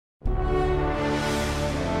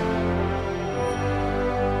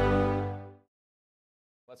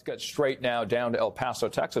Let's get straight now down to El Paso,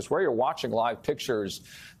 Texas, where you're watching live pictures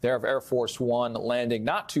there of Air Force One landing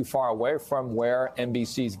not too far away from where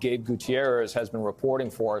NBC's Gabe Gutierrez has been reporting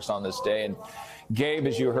for us on this day. And Gabe,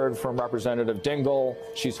 as you heard from Representative Dingell,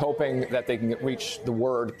 she's hoping that they can reach the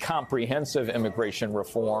word comprehensive immigration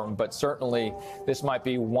reform. But certainly this might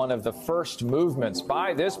be one of the first movements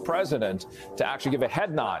by this president to actually give a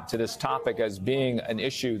head nod to this topic as being an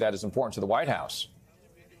issue that is important to the White House.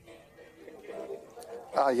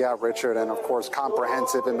 Yeah, Richard, and of course,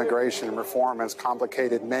 comprehensive immigration reform has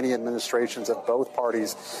complicated many administrations of both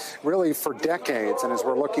parties really for decades. And as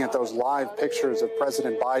we're looking at those live pictures of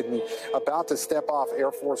President Biden about to step off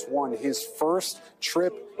Air Force One, his first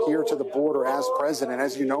trip here to the border as president.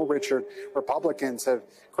 As you know, Richard, Republicans have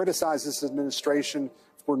criticized this administration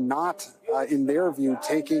for not, in their view,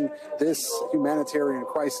 taking this humanitarian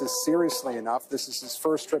crisis seriously enough. This is his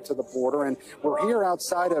first trip to the border, and we're here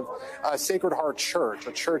outside of Sacred Heart Church,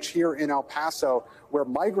 a church here in El Paso, where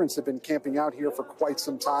migrants have been camping out here for quite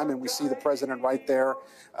some time, and we see the president right there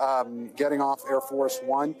getting off Air Force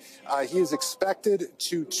One. He is expected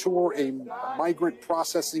to tour a migrant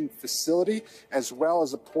processing facility as well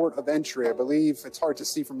as a port of entry. I believe, it's hard to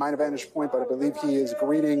see from my vantage point, but I believe he is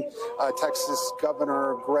greeting Texas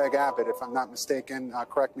Governor Greg Abbott, if I'm not mistaken.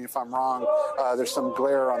 Correct me if I'm wrong. There's some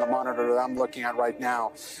glare on the monitor that I'm looking at right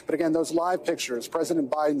now. But again, those live pictures, President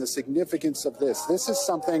Biden, the significance of this. This is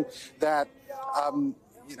something that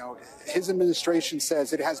you know, his administration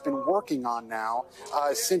says it has been working on now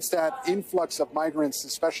since that influx of migrants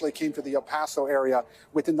especially came to the El Paso area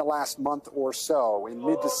within the last month or so. In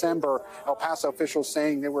mid-December, El Paso officials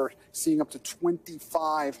saying they were seeing up to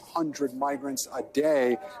 2,500 migrants a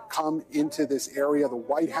day come into this area. The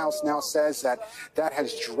White House now says that that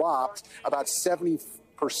has dropped about 70%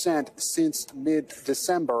 since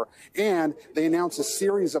mid-December, and they announced a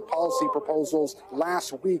series of policy proposals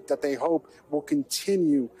last week that they hope will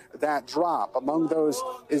continue that drop. Among those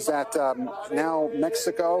is that now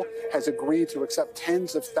Mexico has agreed to accept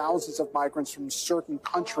tens of thousands of migrants from certain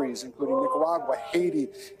countries, including Nicaragua, Haiti,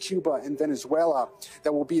 Cuba, and Venezuela,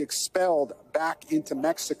 that will be expelled back into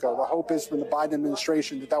Mexico. The hope is from the Biden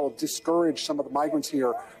administration that that will discourage some of the migrants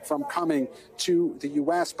here from coming to the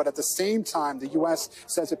U.S. But at the same time, the U.S.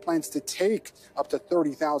 says it plans to take up to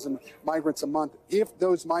 30,000 migrants a month if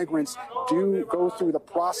those migrants do go through the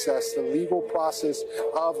process, the legal process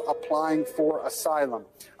of applying for asylum.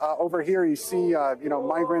 Over here, you see, you know,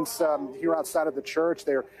 migrants here outside of the church.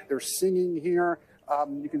 They're singing here.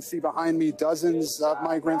 You can see behind me dozens of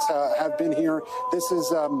migrants have been here. This is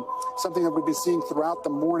something that we've been seeing throughout the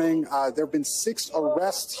morning. There have been 6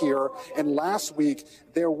 arrests here, and last week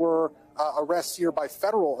there were arrests here by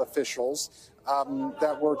federal officials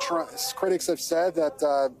that were critics have said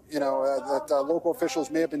that you know that local officials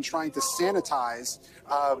may have been trying to sanitize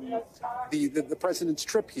the president's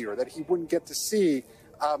trip here, that he wouldn't get to see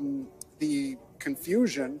the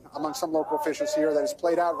confusion among some local officials here that has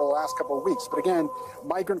played out over the last couple of weeks. But again,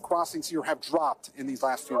 migrant crossings here have dropped in these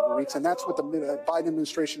last few weeks, and that's what the Biden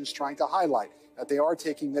administration is trying to highlight, that they are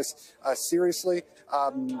taking this seriously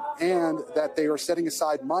and that they are setting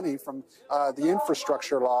aside money from the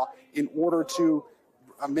infrastructure law in order to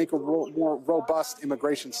make a more robust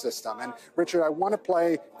immigration system. And Richard, I want to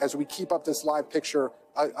play, as we keep up this live picture,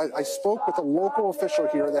 I spoke with a local official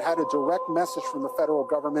here that had a direct message from the federal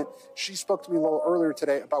government. She spoke to me a little earlier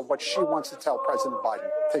today about what she wants to tell President Biden.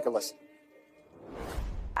 Take a listen.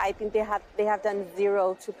 I think they have done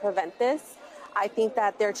zero to prevent this. I think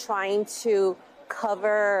that they're trying to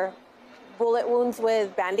cover bullet wounds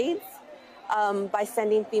with Band-Aids by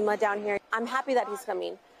sending FEMA down here. I'm happy that he's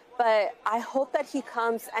coming, but I hope that he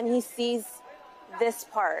comes and he sees this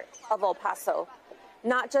part of El Paso,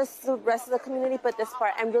 not just the rest of the community, but this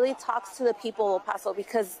part, and really talks to the people of El Paso,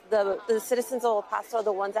 because the citizens of El Paso are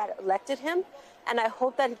the ones that elected him. And I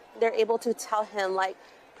hope that they're able to tell him, like,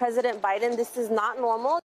 President Biden, this is not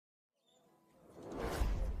normal.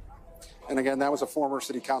 And again, that was a former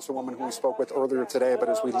city councilwoman who we spoke with earlier today. But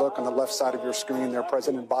as we look on the left side of your screen there,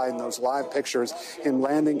 President Biden, those live pictures, him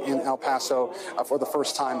landing in El Paso for the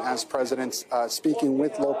first time as president, speaking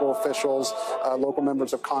with local officials, local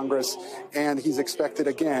members of Congress. And he's expected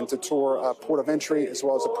again to tour a port of entry as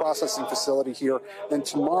well as a processing facility here. Then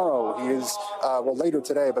tomorrow he is, well, later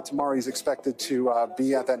today, but tomorrow he's expected to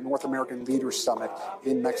be at that North American Leaders Summit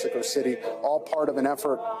in Mexico City, all part of an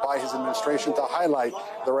effort by his administration to highlight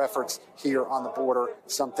their efforts here on the border,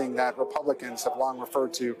 something that Republicans have long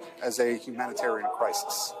referred to as a humanitarian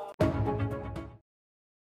crisis.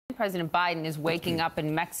 President Biden is waking up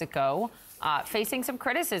in Mexico facing some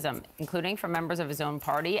criticism, including from members of his own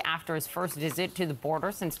party after his first visit to the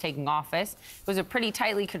border since taking office. It was a pretty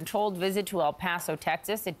tightly controlled visit to El Paso,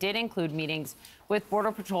 Texas. It did include meetings with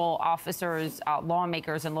Border Patrol officers,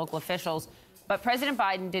 lawmakers, and local officials. But President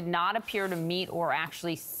Biden did not appear to meet or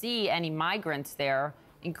actually see any migrants there,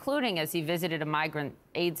 including as he visited a migrant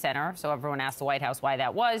aid center. So everyone asked the White House why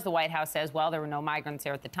that was. The White House says, well, there were no migrants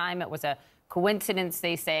there at the time. It was a coincidence,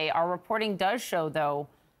 they say. Our reporting does show, though,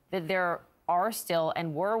 that there are still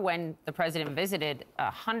and were when the president visited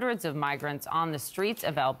hundreds of migrants on the streets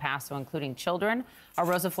of El Paso, including children.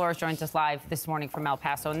 Rosa Flores joins us live this morning from El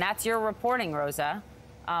Paso. And that's your reporting, Rosa,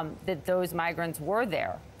 that those migrants were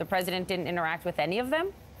there. The president didn't interact with any of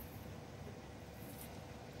them?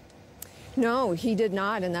 No, he did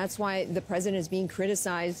not. And that's why the president is being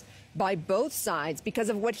criticized by both sides because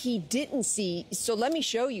of what he didn't see. So let me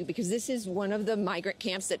show you, because this is one of the migrant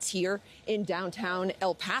camps that's here in downtown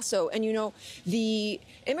El Paso. And, you know, the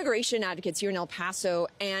immigration advocates here in El Paso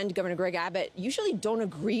and Governor Greg Abbott usually don't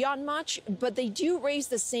agree on much, but they do raise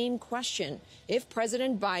the same question. If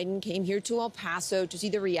President Biden came here to El Paso to see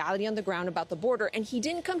the reality on the ground about the border, and he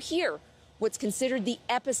didn't come here, what's considered the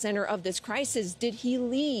epicenter of this crisis, did he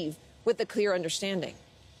leave with a clear understanding?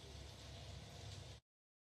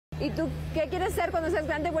 ¿Y tú qué quieres ser cuando seas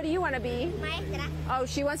grande? What do you want to be? Maestra. Oh,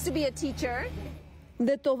 she wants to be a teacher.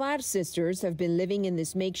 The Tovar sisters have been living in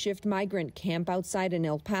this makeshift migrant camp outside an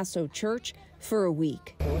El Paso church for a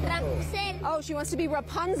week. Rapunzel. Oh, she wants to be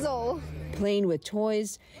Rapunzel. Playing with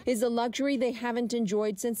toys is a luxury they haven't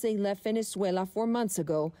enjoyed since they left Venezuela 4 months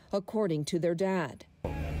ago, according to their dad.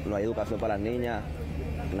 No hay educación para las niñas,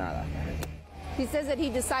 nada. He says that he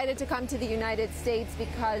decided to come to the United States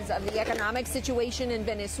because of the economic situation in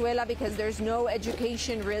Venezuela, because there's no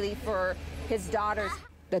education really for his daughters.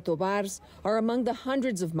 The Tobars are among the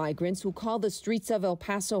hundreds of migrants who call the streets of El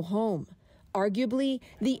Paso home, arguably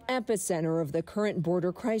the epicenter of the current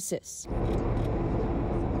border crisis.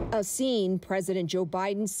 A scene President Joe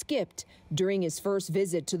Biden skipped during his first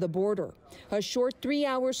visit to the border, a short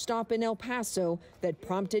 3-hour stop in El Paso that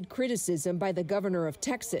prompted criticism by the governor of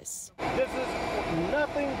Texas. This is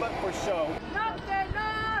nothing but for show.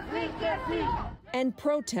 And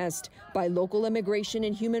protest by local immigration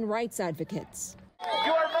and human rights advocates.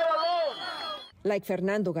 You are not alone. Like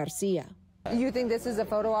Fernando Garcia. You think this is a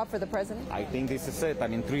photo op for the president? I think this is it. I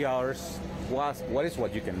mean, 3 hours, what is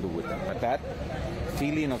what you can do with them? But that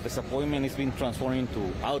feeling of disappointment is being transformed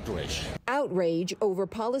into outrage. Outrage over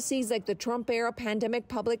policies like the Trump-era pandemic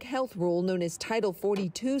public health rule known as Title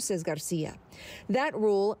 42, says Garcia. That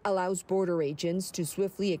rule allows border agents to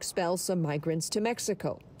swiftly expel some migrants to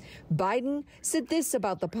Mexico. Biden said this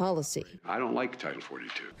about the policy. I don't like Title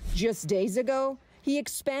 42. Just days ago, he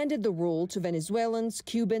expanded the rule to Venezuelans,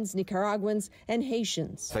 Cubans, Nicaraguans, and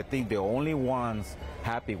Haitians. I think the only ones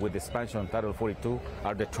happy with the expansion of Title 42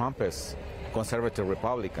 are the Trumpists, conservative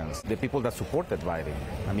Republicans, the people that supported Biden.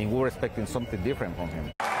 I mean, we were expecting something different from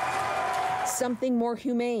him. Something more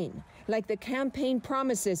humane, like the campaign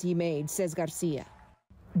promises he made, says Garcia.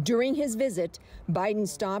 During his visit, Biden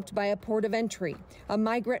stopped by a port of entry, a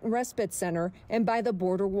migrant respite center, and by the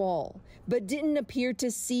border wall, but didn't appear to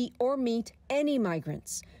see or meet any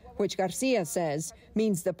migrants, which Garcia says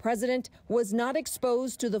means the president was not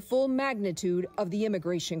exposed to the full magnitude of the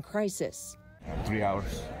immigration crisis. 3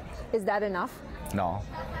 hours. Is that enough? No,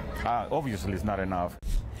 obviously it's not enough.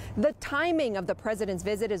 The timing of the president's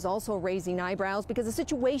visit is also raising eyebrows because the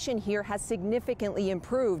situation here has significantly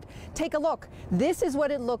improved. Take a look. This is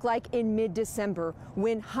what it looked like in mid-December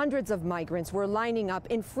when hundreds of migrants were lining up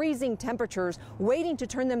in freezing temperatures waiting to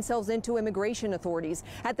turn themselves into immigration authorities.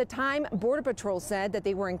 At the time, Border Patrol said that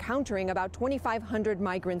they were encountering about 2,500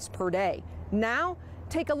 migrants per day. Now,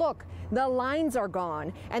 take a look. The lines are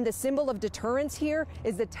gone, and the symbol of deterrence here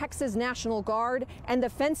is the Texas National Guard and the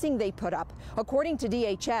fencing they put up. According to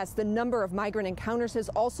DHS, the number of migrant encounters has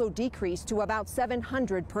also decreased to about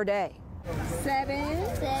 700 per day. Seven.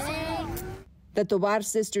 The Tovar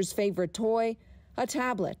sisters' favorite toy, a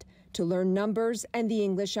tablet to learn numbers and the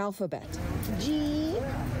English alphabet. G.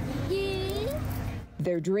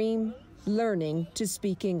 Their dream, learning to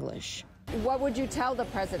speak English. What would you tell the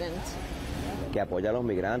president? Que apoya a los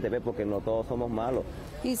migrantes, porque no todos somos malos.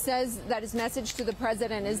 He says that his message to the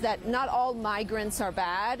president is that not all migrants are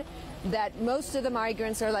bad, that most of the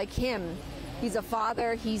migrants are like him. He's a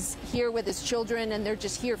father, he's here with his children, and they're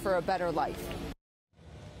just here for a better life.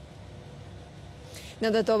 Now,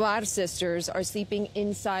 the Tovar sisters are sleeping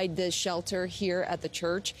inside the shelter here at the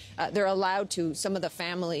church. They're allowed to. Some of the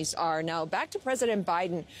families are. Now, back to President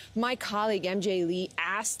Biden. My colleague, MJ Lee,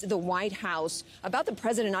 asked the White House about the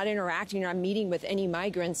president not interacting or meeting with any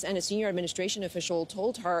migrants, and a senior administration official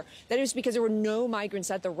told her that it was because there were no migrants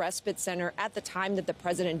at the respite center at the time that the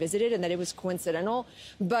president visited and that it was coincidental.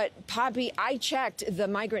 But, Poppy, I checked the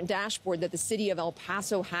migrant dashboard that the city of El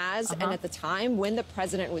Paso has, and at the time when the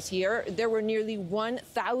president was here, there were nearly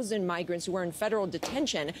 1,000 migrants who were in federal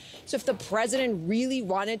detention. So if the president really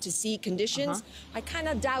wanted to see conditions, I kind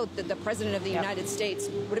of doubt that the president of the United States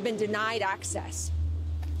would have been denied access.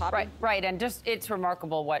 Poppy? Right. And just it's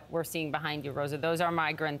remarkable what we're seeing behind you, Rosa. Those are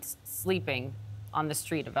migrants sleeping on the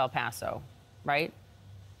street of El Paso, right?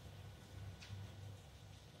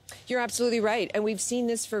 You're absolutely right. And we've seen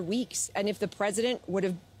this for weeks. And if the president would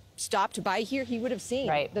have stopped by here, he would have seen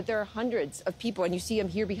that there are hundreds of people, and you see them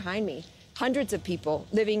here behind me, hundreds of people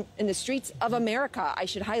living in the streets of America. I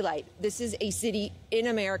should highlight, this is a city in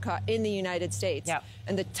America, in the United States.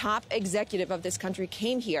 And the top executive of this country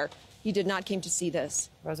came here. He did not came to see this.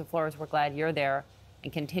 Rosa Flores, we're glad you're there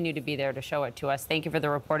and continue to be there to show it to us. Thank you for the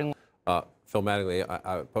reporting. Phil Mattingly,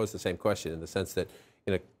 I pose the same question in the sense that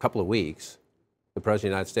in a couple of weeks, the President of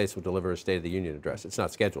the United States will deliver a State of the Union address. It's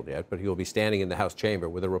not scheduled yet, but he will be standing in the House chamber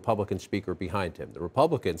with a Republican speaker behind him. The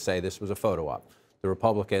Republicans say this was a photo op. The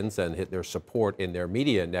Republicans and their support in their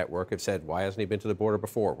media network have said, why hasn't he been to the border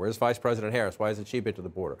before? Where's Vice President Harris? Why hasn't she been to the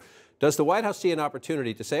border? Does the White House see an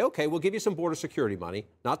opportunity to say, okay, we'll give you some border security money,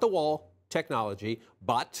 not the wall technology,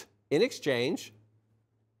 but in exchange,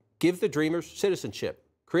 give the Dreamers citizenship.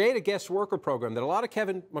 Create a guest worker program that a lot of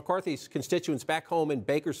Kevin McCarthy's constituents back home in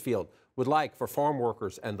Bakersfield would like for farm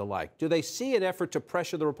workers and the like. Do they see an effort to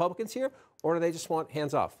pressure the Republicans here, or do they just want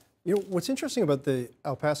hands off? You know, what's interesting about the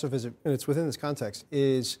El Paso visit, and it's within this context,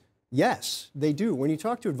 is yes, they do. When you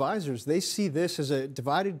talk to advisors, they see this as a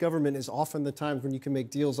divided government is often the times when you can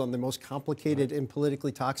make deals on the most complicated and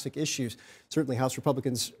politically toxic issues. Certainly House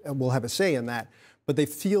Republicans will have a say in that. But they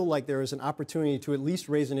feel like there is an opportunity to at least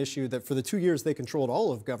raise an issue that for the 2 years they controlled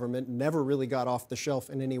all of government never really got off the shelf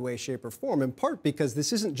in any way, shape, or form, in part because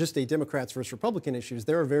this isn't just a Democrats versus Republican issues.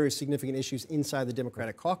 There are very significant issues inside the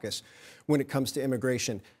Democratic caucus when it comes to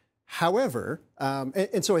immigration. However,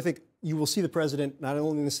 and so I think you will see the president not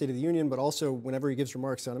only in the State of the Union, but also whenever he gives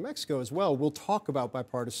remarks down in Mexico as well, we'll talk about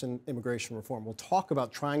bipartisan immigration reform. We'll talk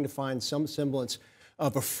about trying to find some semblance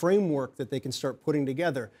of a framework that they can start putting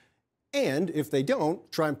together. And if they don't,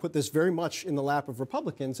 try and put this very much in the lap of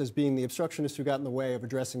Republicans as being the obstructionists who got in the way of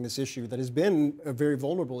addressing this issue that has been a very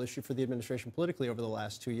vulnerable issue for the administration politically over the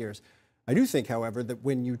last 2 years. I do think, however, that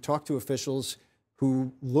when you talk to officials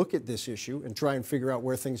who look at this issue and try and figure out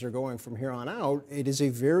where things are going from here on out, it is a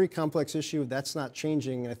very complex issue. That's not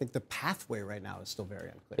changing. And I think the pathway right now is still very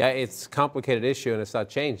unclear. Yeah, it's a complicated issue, and it's not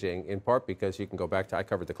changing, in part because you can go back to, I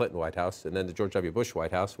covered the Clinton White House and then the George W. Bush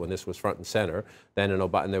White House when this was front and center. Then in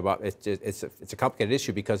Obama, it's a complicated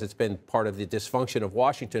issue because it's been part of the dysfunction of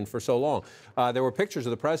Washington for so long. There were pictures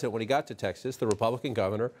of the president when he got to Texas. The Republican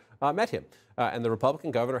governor met him. And the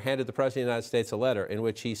Republican governor handed the President of the United States a letter in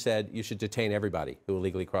which he said, you should detain everybody who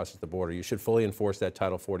illegally crosses the border. You should fully enforce that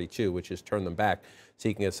Title 42, which is turn them back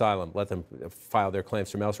seeking asylum, let them file their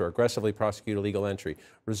claims from elsewhere, aggressively prosecute illegal entry,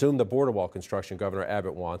 resume the border wall construction Governor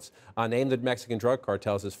Abbott wants, name the Mexican drug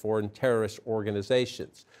cartels as foreign terrorist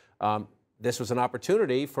organizations. This was an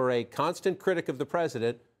opportunity for a constant critic of the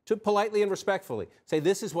president to politely and respectfully say,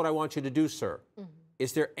 this is what I want you to do, sir.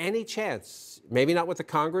 Is there any chance, maybe not with the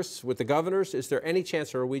Congress, with the governors, is there any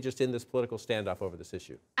chance, or are we just in this political standoff over this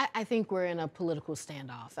issue? I think we're in a political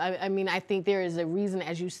standoff. I mean, I think there is a reason,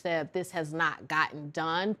 as you said, this has not gotten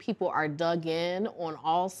done. People are dug in on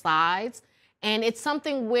all sides. And it's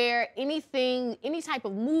something where any type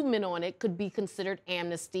of movement on it could be considered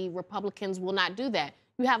amnesty. Republicans will not do that.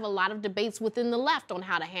 You have a lot of debates within the left on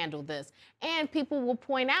how to handle this. And people will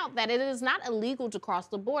point out that it is not illegal to cross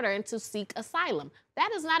the border and to seek asylum.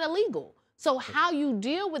 That is not illegal. So how you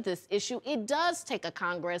deal with this issue, it does take a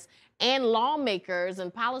Congress and lawmakers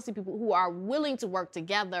and policy people who are willing to work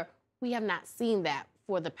together. We have not seen that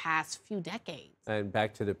for the past few decades. And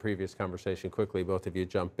back to the previous conversation quickly, both of you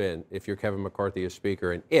jump in. If you're Kevin McCarthy as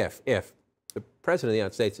Speaker, and if the President of the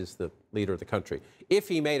United States is the leader of the country, if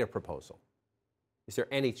he made a proposal, is there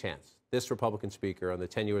any chance this Republican Speaker, on the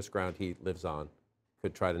tenuous ground he lives on,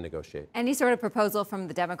 could try to negotiate? Any sort of proposal from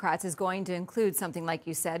the Democrats is going to include something like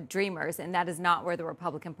you said, Dreamers, and that is not where the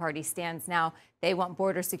Republican Party stands now. They want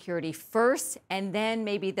border security first, and then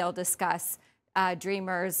maybe they'll discuss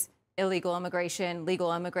Dreamers, illegal immigration,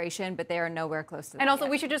 legal immigration, but they are nowhere close to that. And also,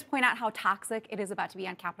 yet. we should just point out how toxic it is about to be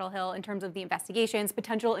on Capitol Hill in terms of the investigations,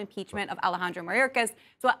 potential impeachment of Alejandro Mayorkas.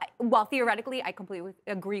 So while theoretically I completely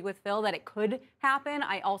agree with Phil that it could happen,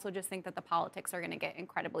 I also just think that the politics are going to get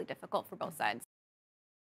incredibly difficult for both sides.